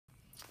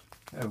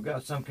We've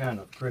got some kind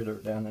of critter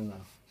down in the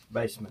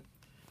basement.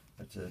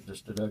 It's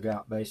just a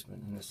dugout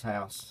basement in this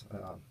house.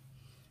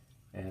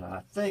 And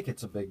I think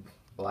it's a big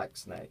black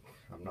snake.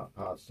 I'm not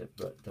positive,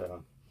 but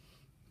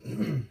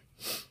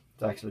it's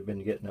actually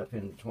been getting up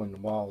in between the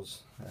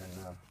walls,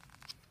 and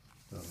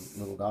the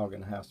little dog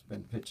in the house has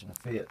been pitching a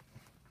fit.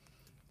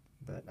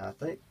 But I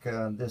think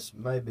this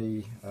may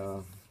be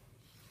I'm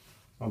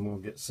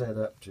going to get set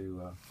up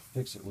to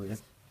fix it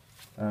with.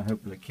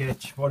 Hopefully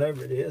catch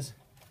whatever it is.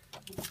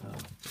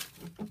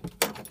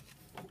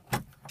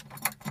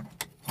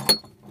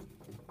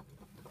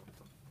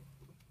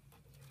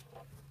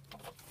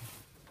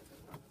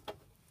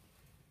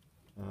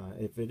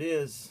 If it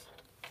is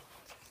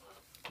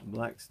a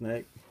black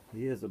snake,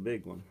 he is a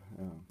big one,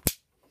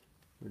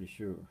 pretty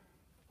sure.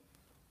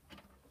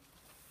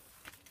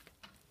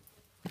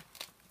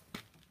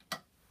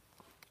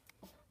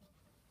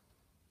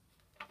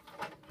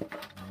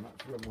 I'm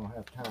not sure I'm going to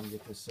have time to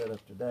get this set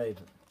up today,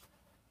 but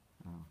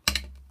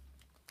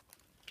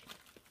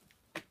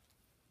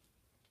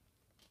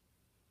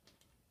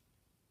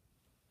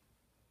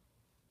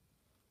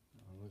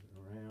looking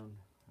around.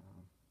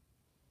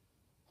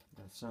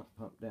 Got a sump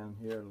pump down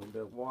here, a little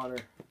bit of water,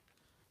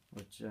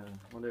 which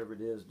whatever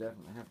it is,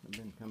 definitely haven't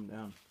been come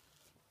down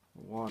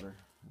the water.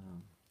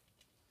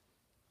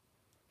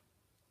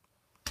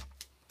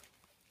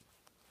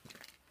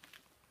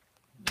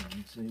 You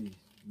can see he's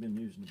been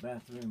using the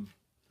bathroom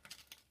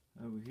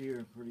over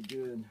here pretty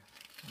good,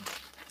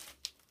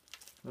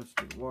 close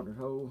to the water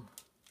hole.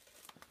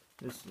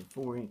 This is a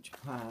 4-inch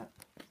pipe.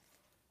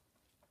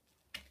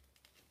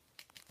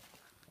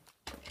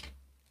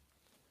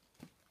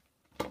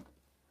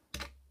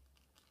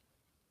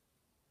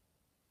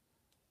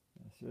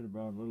 Should have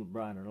brought a little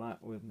brighter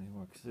light with me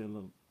where I could see a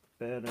little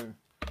better,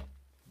 but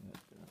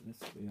this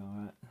will be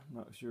alright. I'm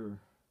not sure.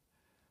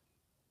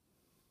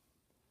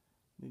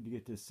 Need to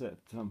get this set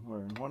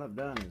somewhere, and what I've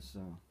done is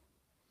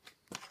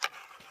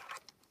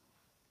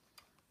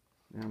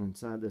down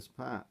inside this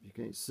pipe, you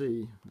can't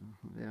see,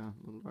 yeah,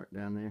 a little dark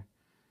down there,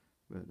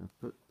 but I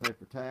put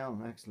paper towel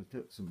and actually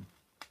took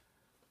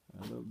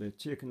a little bit of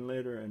chicken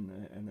litter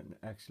and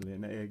actually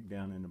an egg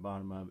down in the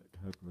bottom of it to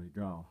hopefully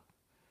draw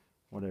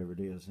whatever it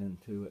is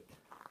into it.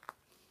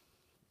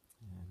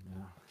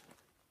 And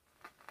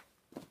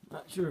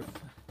not sure if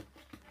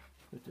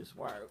put this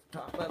wire over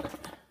top of it.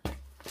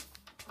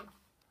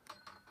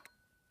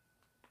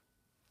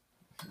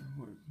 See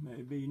where it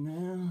may be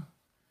now.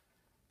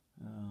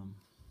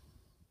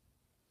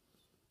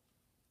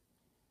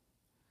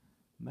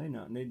 May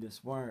not need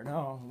this wire at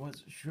all. I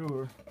wasn't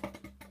sure.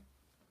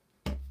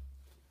 I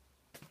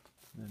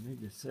need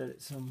to set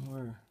it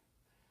somewhere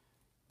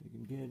you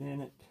can get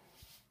in it,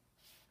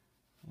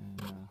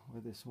 and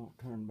where this won't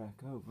turn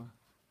back over.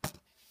 And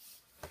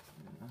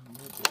I'm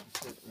going to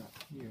set it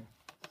right here.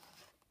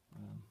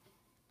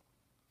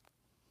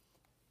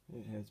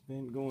 It has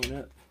been going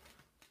up.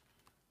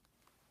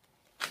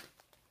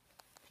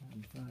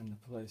 Trying to find the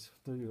place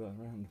through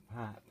around the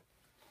pipe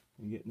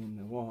and getting in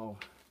the wall.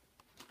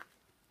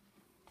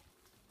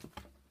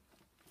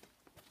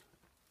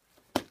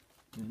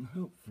 And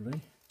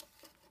hopefully,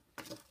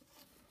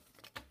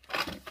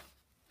 if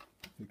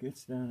it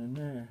gets down in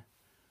there,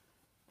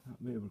 I'll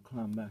be able to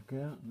climb back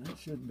out, and that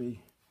should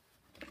be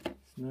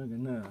snug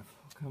enough.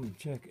 I'll come and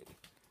check it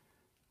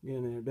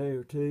again in a day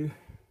or two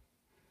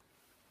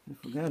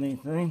if we got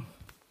anything.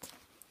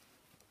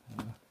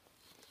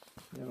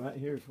 Yeah, right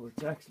here is where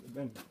it's actually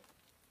been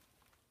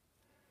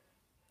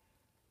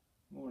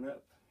going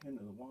up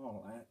into the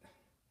wall at.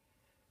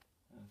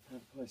 I've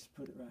had a place to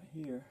put it right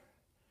here.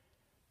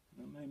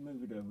 I may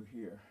move it over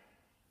here.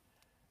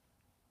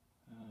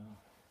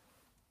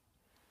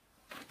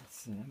 Let's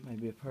see, that may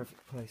be a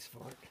perfect place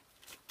for it.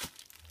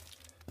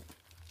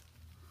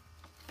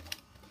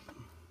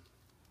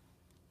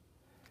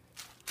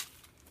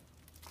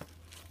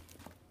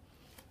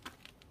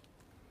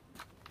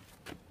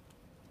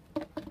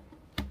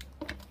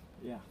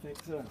 Yeah, I think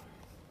so.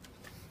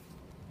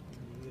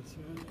 This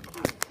right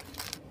here.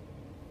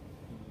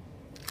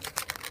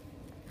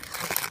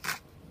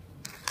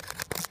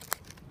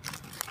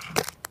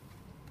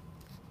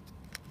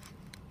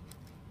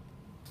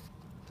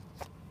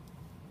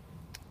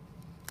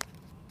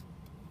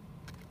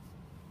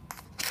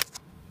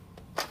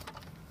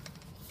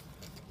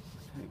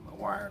 Take my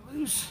wire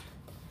loose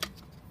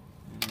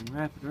and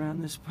wrap it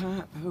around this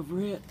pipe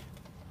over it,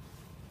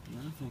 and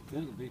I think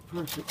that'll be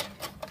perfect.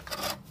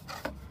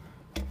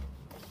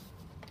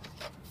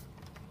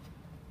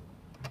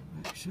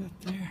 Back shut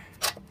there.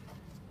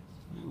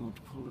 I want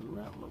to pull it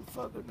around a little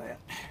further than that.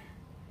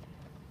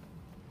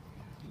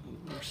 A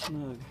little more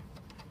snug.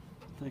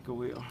 I think I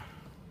will.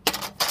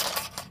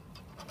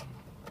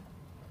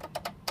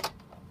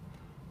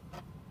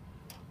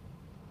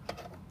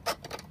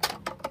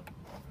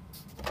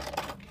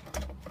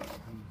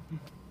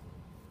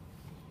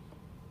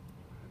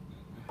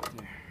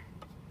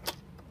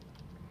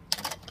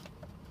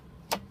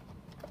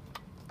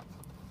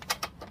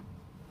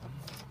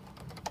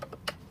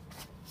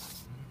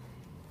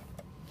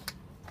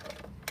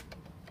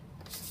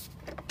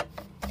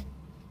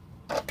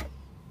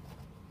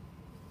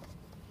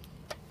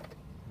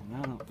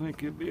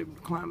 think he'll be able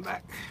to climb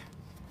back.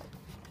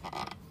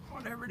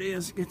 Whatever it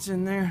is gets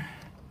in there,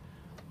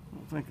 I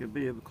don't think he'll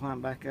be able to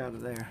climb back out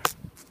of there.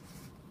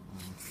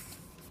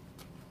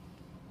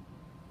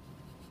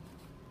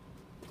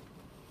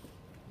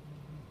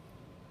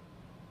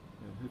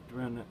 Hooked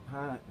around that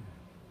pipe.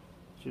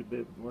 Should be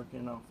able to work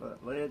in off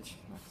that ledge.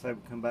 Like I say,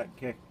 we'll come back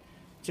and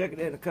check it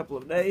in a couple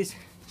of days.